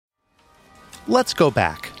Let's go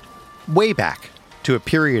back, way back, to a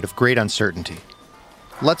period of great uncertainty.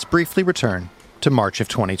 Let's briefly return to March of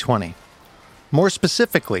 2020. More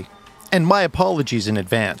specifically, and my apologies in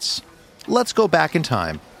advance, let's go back in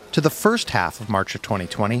time to the first half of March of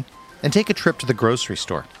 2020 and take a trip to the grocery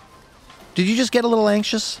store. Did you just get a little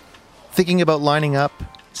anxious? Thinking about lining up,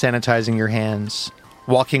 sanitizing your hands,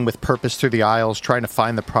 walking with purpose through the aisles trying to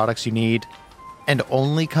find the products you need, and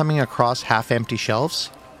only coming across half-empty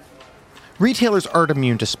shelves? Retailers aren't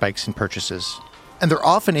immune to spikes in purchases, and they're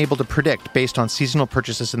often able to predict based on seasonal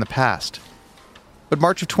purchases in the past. But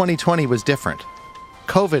March of 2020 was different.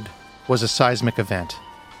 COVID was a seismic event,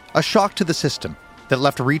 a shock to the system that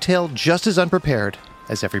left retail just as unprepared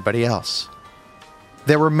as everybody else.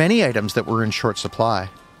 There were many items that were in short supply,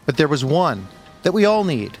 but there was one that we all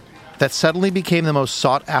need that suddenly became the most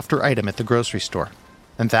sought-after item at the grocery store,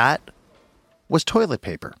 and that was toilet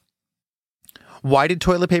paper. Why did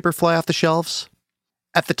toilet paper fly off the shelves?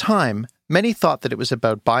 At the time, many thought that it was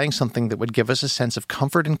about buying something that would give us a sense of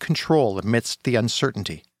comfort and control amidst the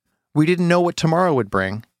uncertainty. We didn't know what tomorrow would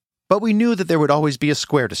bring, but we knew that there would always be a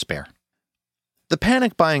square to spare. The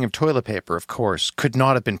panic buying of toilet paper, of course, could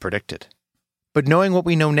not have been predicted. But knowing what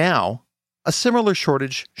we know now, a similar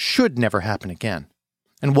shortage should never happen again.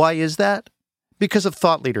 And why is that? Because of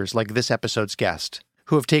thought leaders like this episode's guest,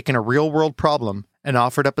 who have taken a real-world problem and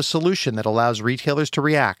offered up a solution that allows retailers to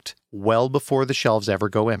react well before the shelves ever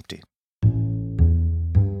go empty.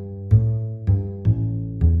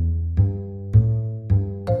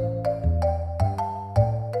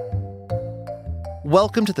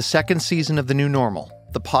 Welcome to the second season of The New Normal,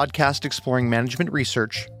 the podcast exploring management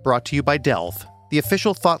research brought to you by Delve, the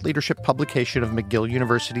official thought leadership publication of McGill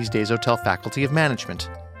University's Desautels Faculty of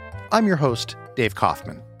Management. I'm your host, Dave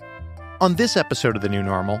Kaufman. On this episode of The New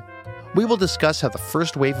Normal, we will discuss how the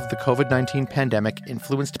first wave of the COVID-19 pandemic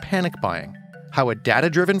influenced panic buying, how a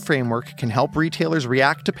data-driven framework can help retailers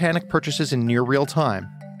react to panic purchases in near real time,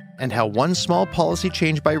 and how one small policy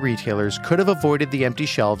change by retailers could have avoided the empty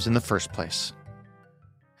shelves in the first place.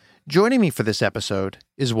 Joining me for this episode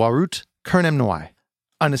is Warut Kurnemnoi,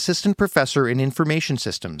 an assistant professor in information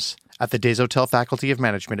systems at the Desautels Faculty of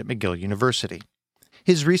Management at McGill University.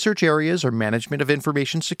 His research areas are management of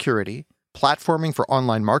information security, platforming for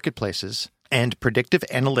online marketplaces, and predictive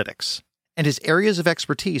analytics. And his areas of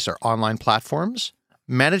expertise are online platforms,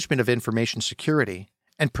 management of information security,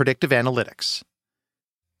 and predictive analytics.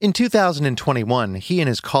 In 2021, he and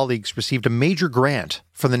his colleagues received a major grant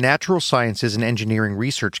from the Natural Sciences and Engineering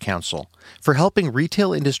Research Council for helping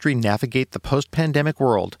retail industry navigate the post-pandemic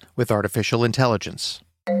world with artificial intelligence.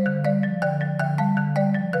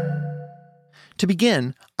 To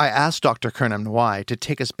begin, I asked Dr. Kurnemnoi to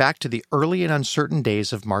take us back to the early and uncertain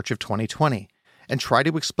days of March of 2020 and try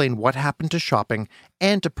to explain what happened to shopping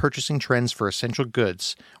and to purchasing trends for essential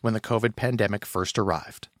goods when the COVID pandemic first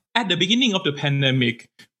arrived. At the beginning of the pandemic,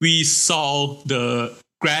 we saw the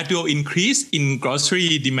gradual increase in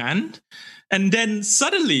grocery demand. And then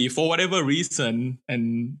suddenly, for whatever reason,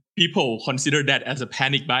 and people consider that as a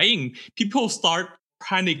panic buying, people start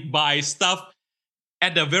panic buy stuff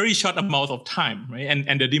at a very short amount of time, right?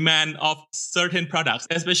 And the demand of certain products,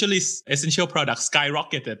 especially essential products,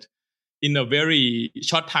 skyrocketed in a very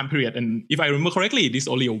short time period. And if I remember correctly, it is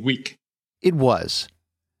only a week. It was.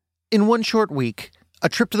 In one short week, a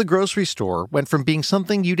trip to the grocery store went from being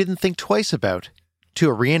something you didn't think twice about to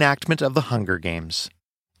a reenactment of the Hunger Games.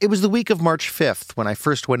 It was the week of March 5th when I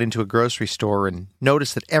first went into a grocery store and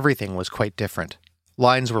noticed that everything was quite different.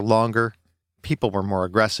 Lines were longer, people were more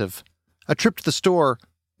aggressive. A trip to the store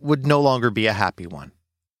would no longer be a happy one.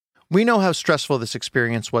 We know how stressful this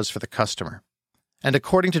experience was for the customer. And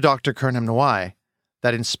according to Dr. Kurnemnoi,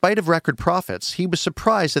 that in spite of record profits, he was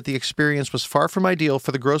surprised that the experience was far from ideal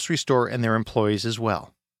for the grocery store and their employees as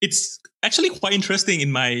well. It's actually quite interesting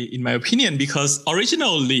in my opinion, because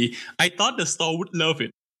originally I thought the store would love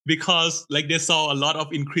it because they saw a lot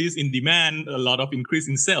of increase in demand, a lot of increase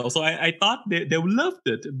in sales. So I thought they would love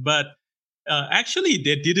it, but actually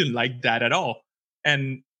they didn't like that at all.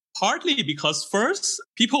 And partly because first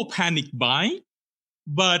people panic buy,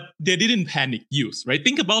 but they didn't panic use, right?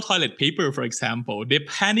 Think about toilet paper, for example. They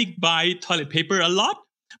panic buy toilet paper a lot,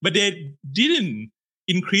 but they didn't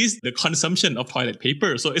increase the consumption of toilet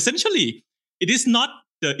paper. So essentially, it is not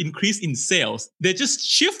the increase in sales. They just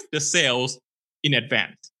shift the sales in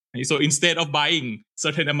advance. Right? So instead of buying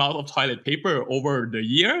certain amount of toilet paper over the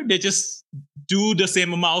year, they just do the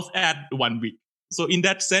same amount at 1 week. So in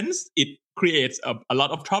that sense, it creates a lot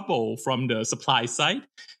of trouble from the supply side.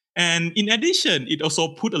 And in addition, it also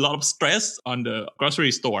put a lot of stress on the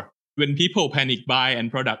grocery store. When people panic buy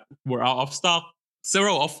and product were out of stock,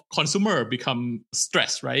 several of consumer become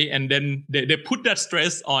stressed, right? And then they put that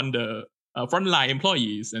stress on the frontline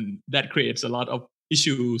employees, and that creates a lot of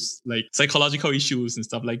issues like psychological issues and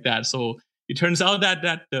stuff like that. So it turns out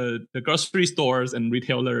that the grocery stores and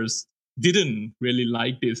retailers didn't really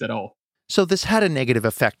like this at all. So this had a negative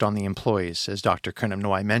effect on the employees, as Dr. Kurnam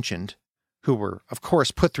Noy mentioned, who were, of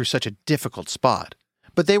course, put through such a difficult spot.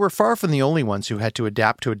 But they were far from the only ones who had to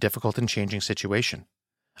adapt to a difficult and changing situation.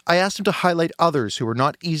 I asked him to highlight others who were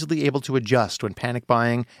not easily able to adjust when panic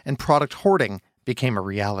buying and product hoarding became a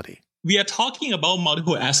reality. We are talking about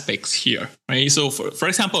multiple aspects here, right? So for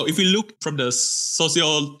example, if we look from the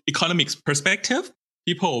socio-economics perspective,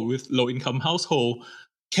 people with low-income household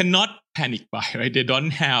cannot panic buy, right? They don't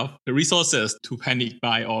have the resources to panic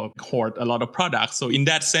buy or hoard a lot of products. So in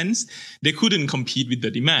that sense, they couldn't compete with the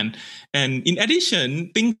demand. And in addition,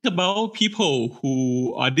 think about people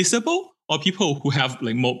who are disabled or people who have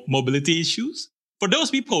like mobility issues. For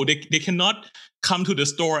those people, they cannot come to the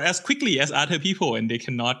store as quickly as other people, and they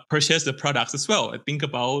cannot purchase the products as well. I think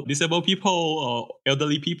about disabled people or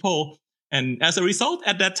elderly people. And as a result,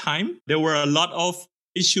 at that time, there were a lot of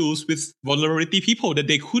issues with vulnerability people that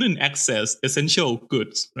they couldn't access essential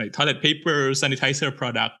goods, right? Toilet paper, sanitizer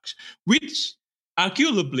products, which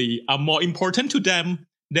arguably are more important to them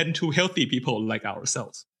than to healthy people like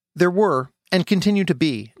ourselves. There were, and continue to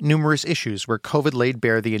be, numerous issues where COVID laid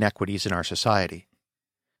bare the inequities in our society.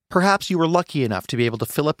 Perhaps you were lucky enough to be able to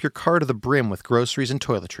fill up your car to the brim with groceries and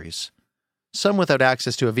toiletries. Some without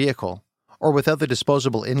access to a vehicle, or without the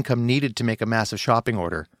disposable income needed to make a massive shopping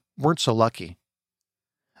order, weren't so lucky.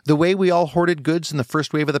 The way we all hoarded goods in the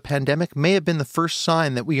first wave of the pandemic may have been the first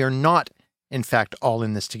sign that we are not, in fact, all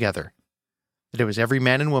in this together. That it was every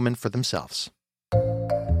man and woman for themselves.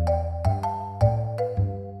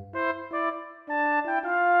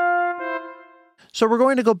 So we're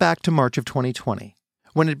going to go back to March of 2020,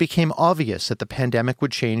 when it became obvious that the pandemic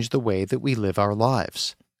would change the way that we live our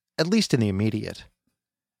lives, at least in the immediate.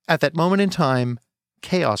 At that moment in time,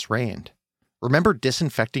 chaos reigned. Remember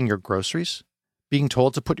disinfecting your groceries? Being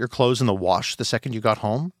told to put your clothes in the wash the second you got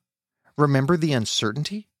home? Remember the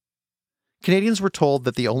uncertainty? Canadians were told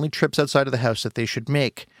that the only trips outside of the house that they should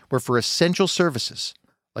make were for essential services,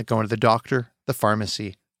 like going to the doctor, the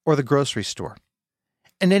pharmacy, or the grocery store.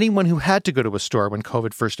 And anyone who had to go to a store when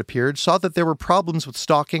COVID first appeared saw that there were problems with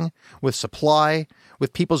stocking, with supply,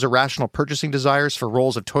 with people's irrational purchasing desires for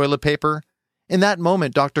rolls of toilet paper. In that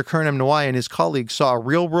moment, Dr. Kurnam Noy and his colleagues saw a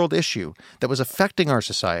real-world issue that was affecting our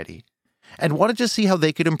society and wanted to see how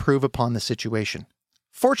they could improve upon the situation.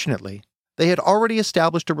 Fortunately, they had already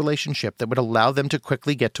established a relationship that would allow them to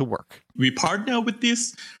quickly get to work. We partnered with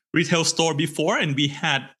this retail store before, and we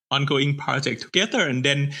had ongoing project together, and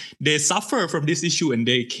then they suffer from this issue and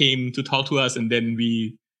they came to talk to us, and then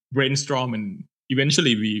we brainstorm, and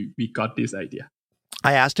eventually we got this idea.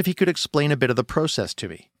 I asked if he could explain a bit of the process to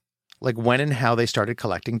me, like when and how they started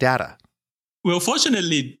collecting data. Well,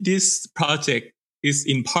 fortunately, this project is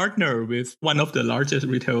in partner with one of the largest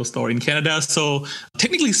retail store in Canada. So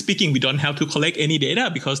technically speaking, we don't have to collect any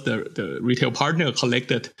data because the retail partner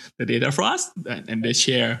collected the data for us, and they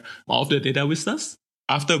share all of the data with us.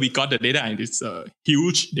 After we got the data, and it's a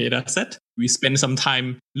huge data set, we spent some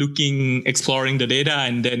time looking, exploring the data,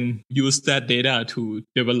 and then use that data to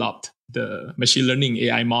develop the machine learning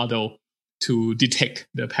AI model to detect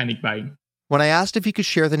the panic buying. When I asked if he could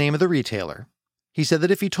share the name of the retailer, he said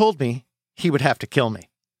that if he told me, he would have to kill me.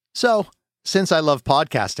 So, since I love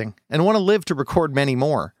podcasting and want to live to record many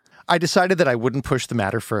more, I decided that I wouldn't push the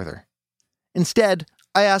matter further. Instead,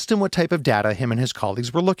 I asked him what type of data him and his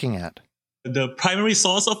colleagues were looking at. The primary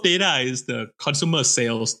source of data is the consumer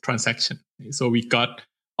sales transaction. So we got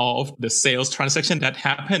all of the sales transaction that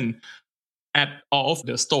happen at all of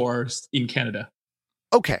the stores in Canada.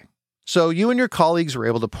 Okay, so you and your colleagues were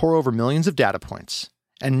able to pour over millions of data points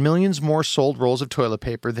and millions more sold rolls of toilet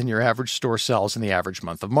paper than your average store sells in the average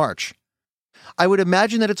month of March. I would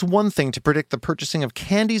imagine that it's one thing to predict the purchasing of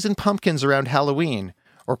candies and pumpkins around Halloween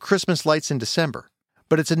or Christmas lights in December,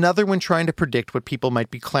 but it's another when trying to predict what people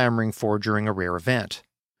might be clamoring for during a rare event.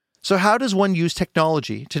 So how does one use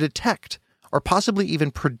technology to detect or possibly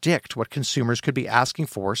even predict what consumers could be asking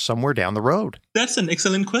for somewhere down the road? That's an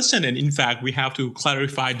excellent question. And in fact, we have to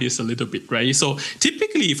clarify this a little bit, right? So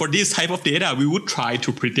typically for this type of data, we would try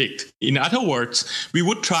to predict. In other words, we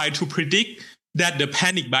would try to predict that the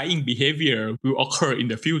panic buying behavior will occur in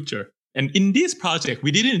the future. And in this project,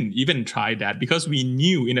 we didn't even try that because we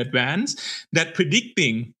knew in advance that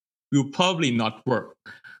predicting will probably not work,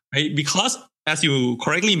 right? Because as you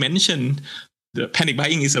correctly mentioned, the panic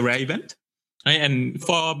buying is a rare event. Right? And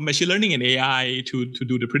for machine learning and AI to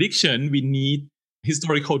do the prediction, we need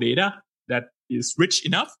historical data that is rich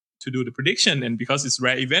enough to do the prediction. And because it's a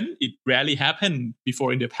rare event, it rarely happened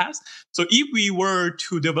before in the past. So if we were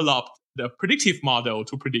to develop the predictive model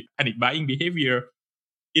to predict panic buying behavior,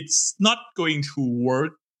 it's not going to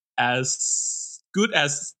work as good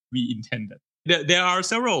as we intended. There are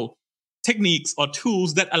several techniques or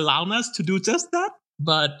tools that allow us to do just that,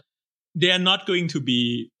 but they are not going to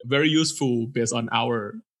be very useful based on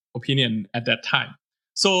our opinion at that time.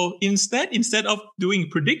 So instead of doing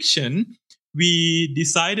prediction, we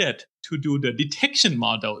decided to do the detection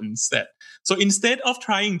model instead. So instead of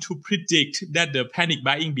trying to predict that the panic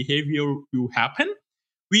buying behavior will happen,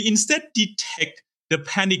 we instead detect the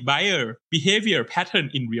panic buyer behavior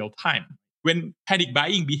pattern in real time. When panic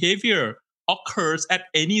buying behavior occurs at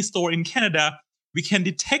any store in Canada, we can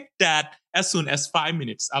detect that as soon as 5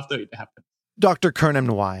 minutes after it happens. Dr. Karnam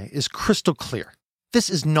Nwai is crystal clear. This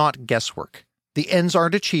is not guesswork. The ends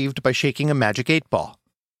aren't achieved by shaking a magic 8-ball.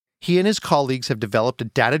 He and his colleagues have developed a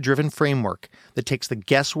data-driven framework that takes the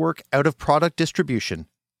guesswork out of product distribution,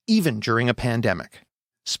 even during a pandemic.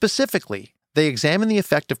 Specifically, they examine the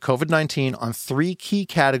effect of COVID-19 on 3 key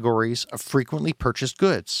categories of frequently purchased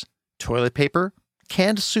goods: toilet paper,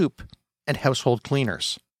 canned soup, and household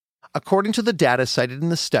cleaners. According to the data cited in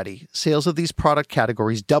the study, sales of these product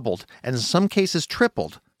categories doubled and in some cases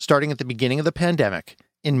tripled starting at the beginning of the pandemic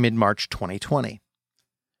in mid-March 2020.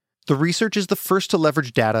 The research is the first to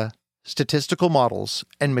leverage data, statistical models,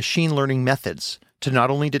 and machine learning methods to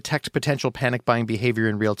not only detect potential panic buying behavior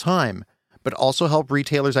in real time, but also help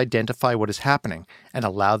retailers identify what is happening and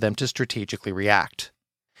allow them to strategically react.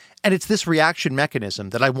 And it's this reaction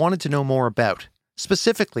mechanism that I wanted to know more about.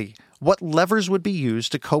 Specifically, what levers would be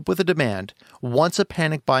used to cope with a demand once a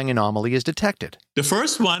panic buying anomaly is detected? The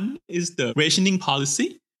first one is the rationing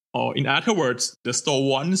policy, or in other words, the store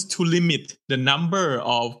wants to limit the number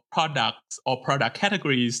of products or product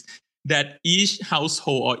categories that each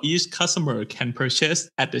household or each customer can purchase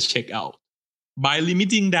at the checkout. By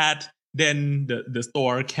limiting that, then the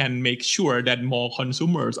store can make sure that more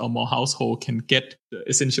consumers or more households can get the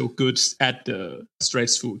essential goods at the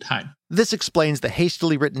stressful time. This explains the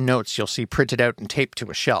hastily written notes you'll see printed out and taped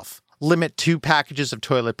to a shelf. Limit 2 packages of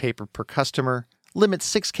toilet paper per customer, limit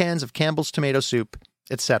 6 cans of Campbell's tomato soup,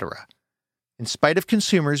 etc. In spite of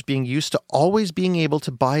consumers being used to always being able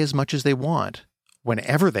to buy as much as they want,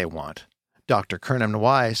 whenever they want, Dr. Karnam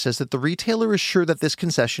Nwai says that the retailer is sure that this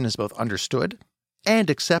concession is both understood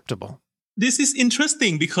and acceptable. This is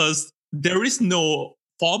interesting because there is no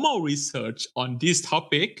formal research on this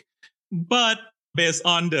topic, but based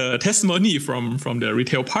on the testimony from the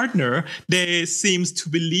retail partner, they seem to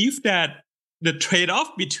believe that the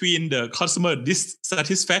trade-off between the customer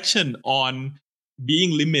dissatisfaction on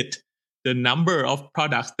being limit the number of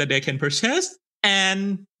products that they can purchase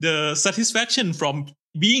and the satisfaction from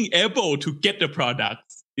being able to get the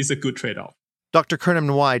products is a good trade-off. Dr. Karnam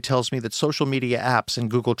Nwai tells me that social media apps and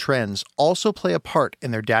Google Trends also play a part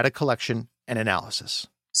in their data collection and analysis.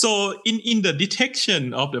 So in the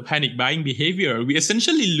detection of the panic buying behavior, we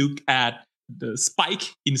essentially look at the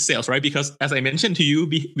spike in sales, right? Because as I mentioned to you,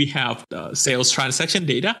 we have the sales transaction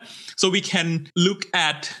data. So we can look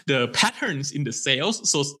at the patterns in the sales.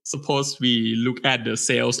 So suppose we look at the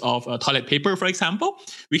sales of toilet paper, for example,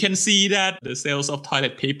 we can see that the sales of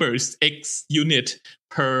toilet paper is X unit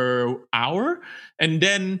per hour. And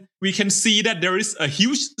then we can see that there is a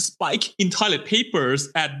huge spike in toilet papers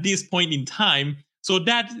at this point in time. So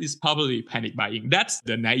that is probably panic buying. That's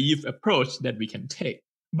the naive approach that we can take.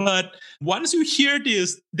 But once you hear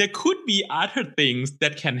this, there could be other things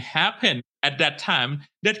that can happen at that time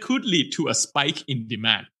that could lead to a spike in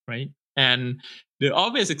demand, right? And the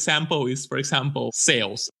obvious example is, for example,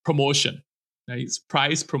 sales promotion. It's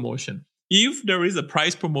price promotion. If there is a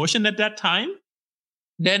price promotion at that time,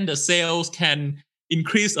 then the sales can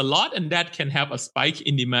increase a lot and that can have a spike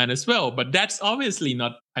in demand as well. But that's obviously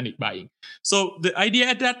not panic buying. So the idea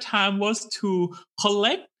at that time was to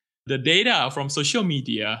collect the data from social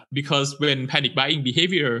media, because when panic buying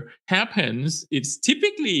behavior happens, it's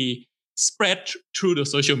typically spread through the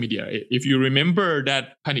social media. If you remember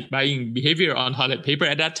that panic buying behavior on toilet paper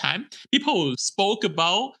at that time, people spoke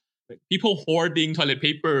about people hoarding toilet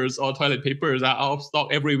papers or toilet papers are out of stock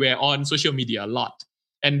everywhere on social media a lot.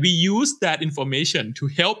 And we use that information to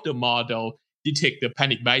help the model detect the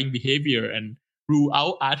panic buying behavior and rule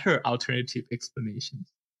out other alternative explanations.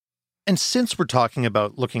 And since we're talking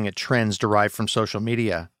about looking at trends derived from social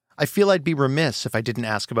media, I feel I'd be remiss if I didn't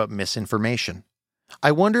ask about misinformation.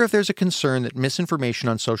 I wonder if there's a concern that misinformation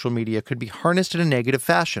on social media could be harnessed in a negative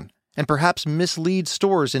fashion and perhaps mislead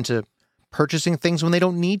stores into purchasing things when they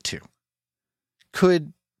don't need to.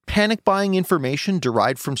 Could panic buying information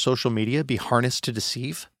derived from social media be harnessed to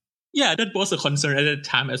deceive? Yeah, that was a concern at the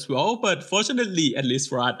time as well. But fortunately, at least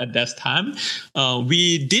for us at that time,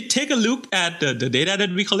 we did take a look at the data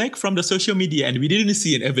that we collect from the social media, and we didn't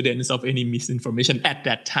see an evidence of any misinformation at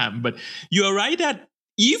that time. But you are right that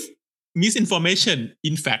if misinformation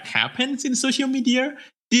in fact happens in social media,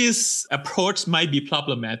 this approach might be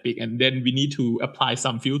problematic, and then we need to apply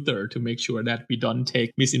some filter to make sure that we don't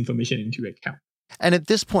take misinformation into account. And at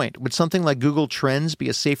this point, would something like Google Trends be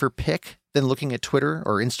a safer pick than looking at Twitter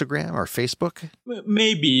or Instagram or Facebook?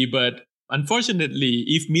 Maybe, but unfortunately,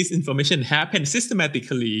 if misinformation happens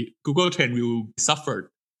systematically, Google Trend will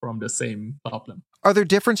suffer from the same problem. Are there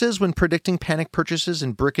differences when predicting panic purchases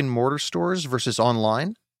in brick and mortar stores versus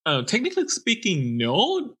online? Technically speaking,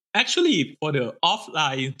 no. Actually, for the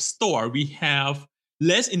offline store, we have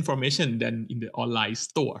less information than in the online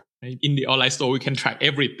store. Right? In the online store, we can track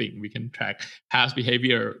everything. We can track past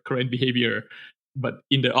behavior, current behavior. But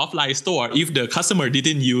in the offline store, if the customer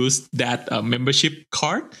didn't use that membership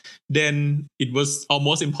card, then it was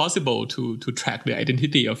almost impossible to track the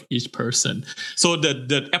identity of each person. So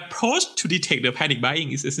the approach to detect the panic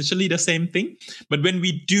buying is essentially the same thing. But when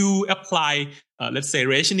we do apply, let's say,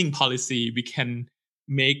 rationing policy, we can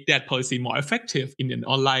make that policy more effective in an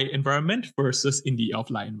online environment versus in the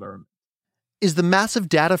offline environment. Is the massive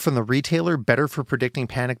data from the retailer better for predicting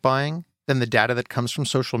panic buying than the data that comes from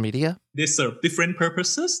social media? They serve different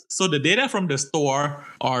purposes. So the data from the store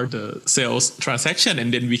are the sales transaction,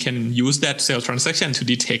 and then we can use that sales transaction to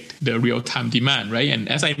detect the real-time demand, right? And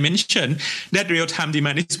as I mentioned, that real-time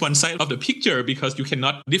demand is one side of the picture because you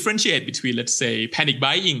cannot differentiate between, let's say, panic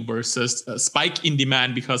buying versus a spike in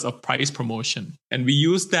demand because of price promotion. And we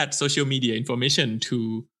use that social media information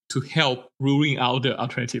to help ruling out the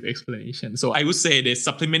alternative explanation. So I would say they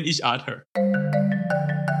supplement each other.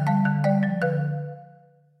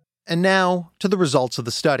 And now to the results of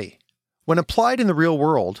the study. When applied in the real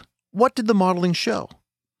world, what did the modeling show?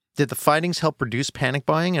 Did the findings help reduce panic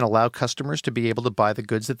buying and allow customers to be able to buy the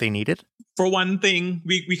goods that they needed? For one thing,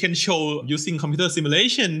 we can show using computer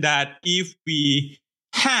simulation that if we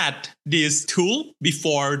had this tool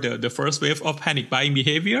before the first wave of panic buying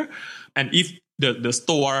behavior, and if the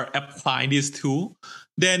store apply this tool,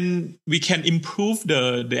 then we can improve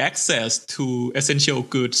the access to essential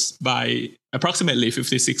goods by approximately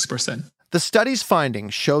 56%. The study's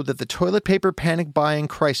findings showed that the toilet paper panic buying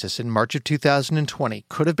crisis in March of 2020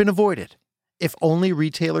 could have been avoided if only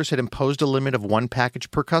retailers had imposed a limit of one package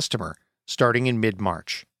per customer starting in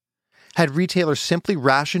mid-March. Had retailers simply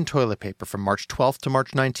rationed toilet paper from March 12th to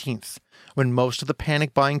March 19th, when most of the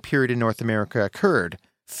panic buying period in North America occurred,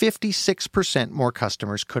 56% more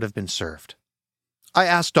customers could have been served. I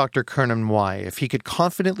asked Dr. Kernam Nwai if he could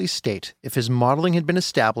confidently state if his modeling had been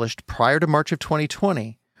established prior to March of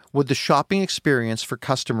 2020, would the shopping experience for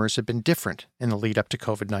customers have been different in the lead up to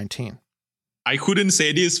COVID-19? I couldn't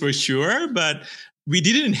say this for sure, but we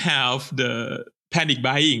didn't have the panic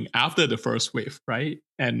buying after the first wave, right?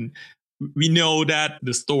 And we know that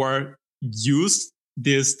the store used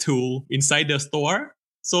this tool inside the store.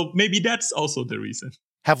 So maybe that's also the reason.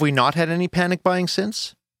 Have we not had any panic buying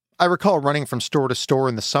since? I recall running from store to store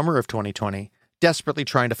in the summer of 2020, desperately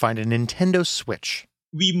trying to find a Nintendo Switch.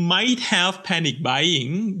 We might have panic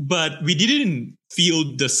buying, but we didn't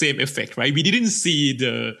feel the same effect, right? We didn't see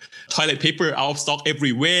the toilet paper out of stock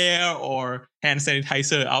everywhere or hand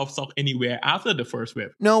sanitizer out of stock anywhere after the first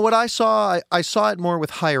wave. No, what I saw it more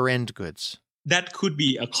with higher end goods. That could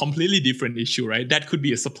be a completely different issue, right? That could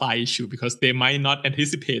be a supply issue because they might not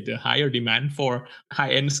anticipate the higher demand for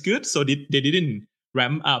high-end goods, so they didn't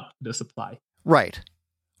ramp up the supply. Right.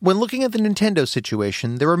 When looking at the Nintendo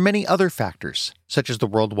situation, there are many other factors, such as the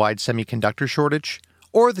worldwide semiconductor shortage,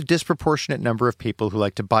 or the disproportionate number of people who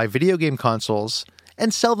like to buy video game consoles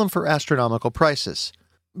and sell them for astronomical prices.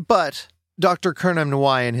 But Dr. Kernam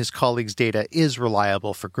Nwai and his colleagues' data is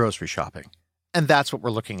reliable for grocery shopping, and that's what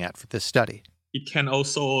we're looking at for this study. It can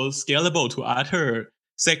also scalable to other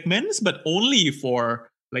segments, but only for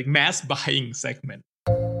like mass buying segment.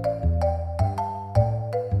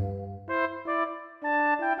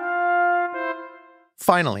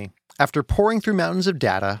 Finally, after pouring through mountains of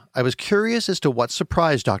data, I was curious as to what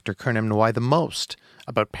surprised Dr. Kernam Nwai the most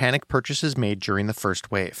about panic purchases made during the first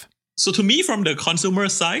wave. So to me, from the consumer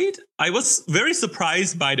side, I was very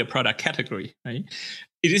surprised by the product category, right?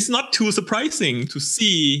 It is not too surprising to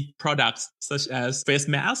see products such as face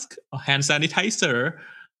mask or hand sanitizer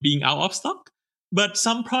being out of stock. But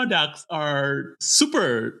some products are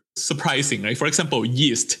super surprising, right? For example,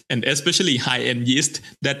 yeast, and especially high-end yeast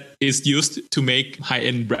that is used to make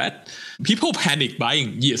high-end bread. People panic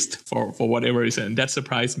buying yeast for whatever reason. That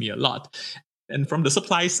surprised me a lot. And from the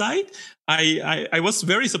supply side, I was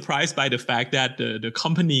very surprised by the fact that the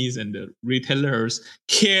companies and the retailers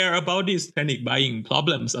care about these panic buying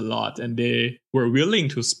problems a lot, and they were willing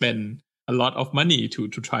to spend a lot of money to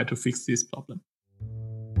try to fix this problem.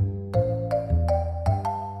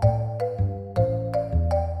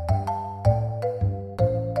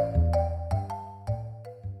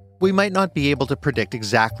 We might not be able to predict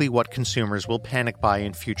exactly what consumers will panic buy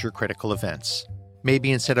in future critical events.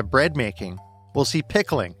 Maybe instead of bread making, we'll see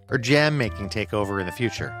pickling or jam making take over in the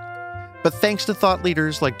future. But thanks to thought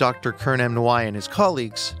leaders like Dr. Kern M. Nwai and his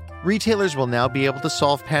colleagues, retailers will now be able to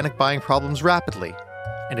solve panic buying problems rapidly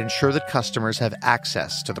and ensure that customers have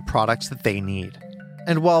access to the products that they need.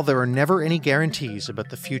 And while there are never any guarantees about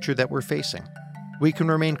the future that we're facing, we can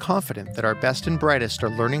remain confident that our best and brightest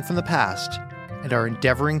are learning from the past and are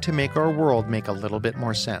endeavoring to make our world make a little bit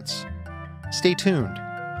more sense. Stay tuned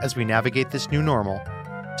as we navigate this new normal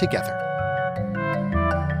together.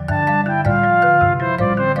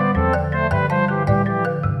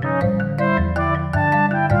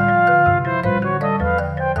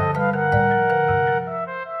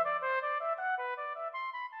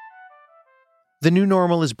 The New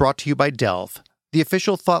Normal is brought to you by Delve, the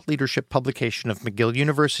official thought leadership publication of McGill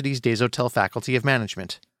University's Desautels Faculty of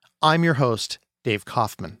Management. I'm your host, Dave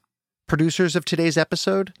Kaufman. Producers of today's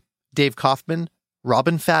episode, Dave Kaufman,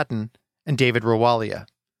 Robin Fadden, and David Rawalia.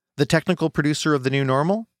 The technical producer of The New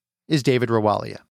Normal is David Rawalia.